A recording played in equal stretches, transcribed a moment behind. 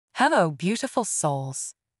Hello, beautiful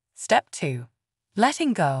souls. Step 2.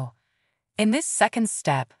 Letting go. In this second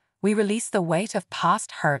step, we release the weight of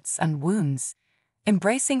past hurts and wounds,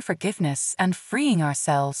 embracing forgiveness and freeing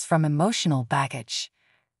ourselves from emotional baggage.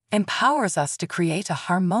 Empowers us to create a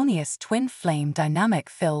harmonious twin flame dynamic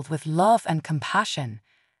filled with love and compassion.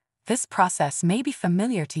 This process may be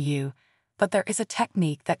familiar to you, but there is a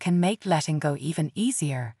technique that can make letting go even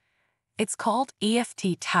easier. It's called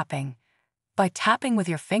EFT tapping. By tapping with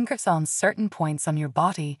your fingers on certain points on your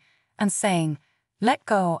body and saying, "Let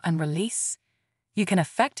go and release," you can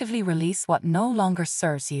effectively release what no longer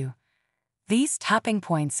serves you. These tapping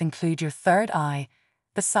points include your third eye,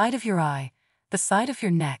 the side of your eye, the side of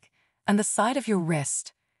your neck, and the side of your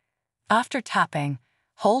wrist. After tapping,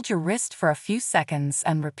 hold your wrist for a few seconds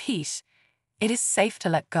and repeat, "It is safe to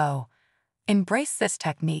let go." Embrace this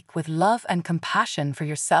technique with love and compassion for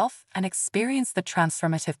yourself and experience the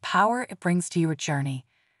transformative power it brings to your journey.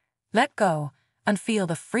 Let go and feel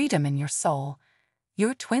the freedom in your soul.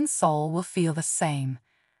 Your twin soul will feel the same.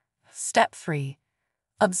 Step 3.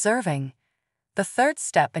 Observing. The third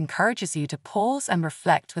step encourages you to pause and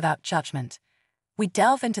reflect without judgment. We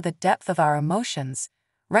delve into the depth of our emotions,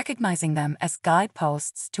 recognizing them as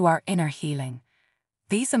guideposts to our inner healing.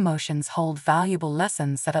 These emotions hold valuable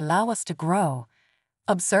lessons that allow us to grow.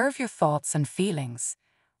 Observe your thoughts and feelings.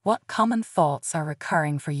 What common thoughts are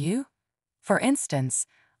recurring for you? For instance,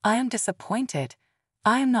 "I am disappointed,"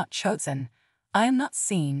 "I am not chosen," "I am not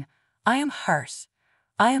seen," "I am hurt,"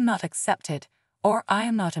 "I am not accepted," or "I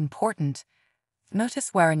am not important."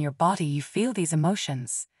 Notice where in your body you feel these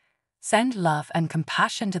emotions. Send love and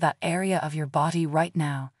compassion to that area of your body right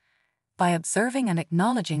now. By observing and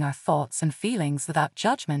acknowledging our thoughts and feelings without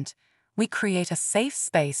judgment, we create a safe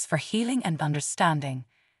space for healing and understanding.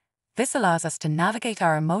 This allows us to navigate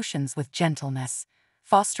our emotions with gentleness,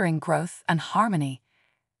 fostering growth and harmony.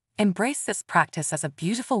 Embrace this practice as a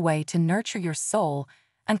beautiful way to nurture your soul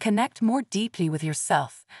and connect more deeply with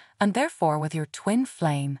yourself, and therefore with your twin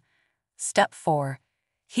flame. Step 4.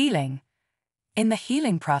 Healing. In the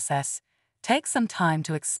healing process, take some time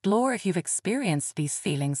to explore if you've experienced these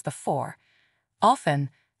feelings before. Often,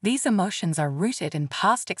 these emotions are rooted in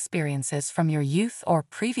past experiences from your youth or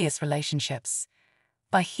previous relationships.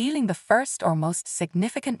 By healing the first or most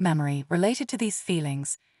significant memory related to these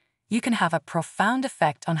feelings, you can have a profound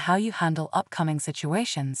effect on how you handle upcoming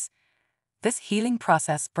situations. This healing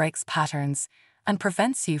process breaks patterns and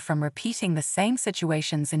prevents you from repeating the same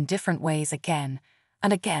situations in different ways again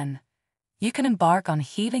and again. You can embark on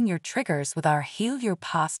healing your triggers with our Heal Your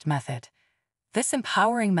Past method. This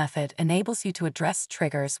empowering method enables you to address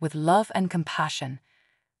triggers with love and compassion.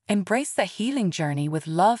 Embrace the healing journey with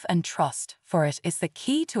love and trust, for it is the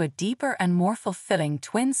key to a deeper and more fulfilling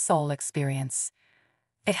twin soul experience.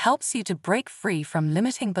 It helps you to break free from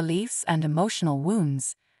limiting beliefs and emotional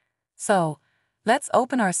wounds. So, let's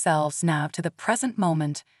open ourselves now to the present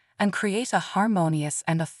moment and create a harmonious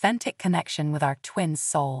and authentic connection with our twin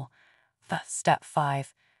soul. Step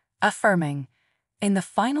 5. Affirming. In the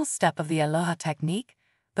final step of the Aloha technique,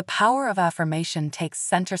 the power of affirmation takes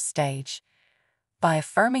center stage. By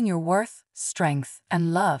affirming your worth, strength,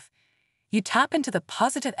 and love, you tap into the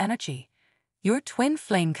positive energy. Your twin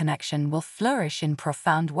flame connection will flourish in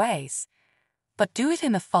profound ways. But do it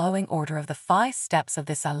in the following order of the 5 steps of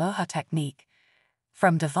this Aloha technique.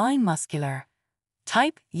 From divine masculine.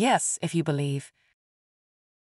 Type yes if you believe.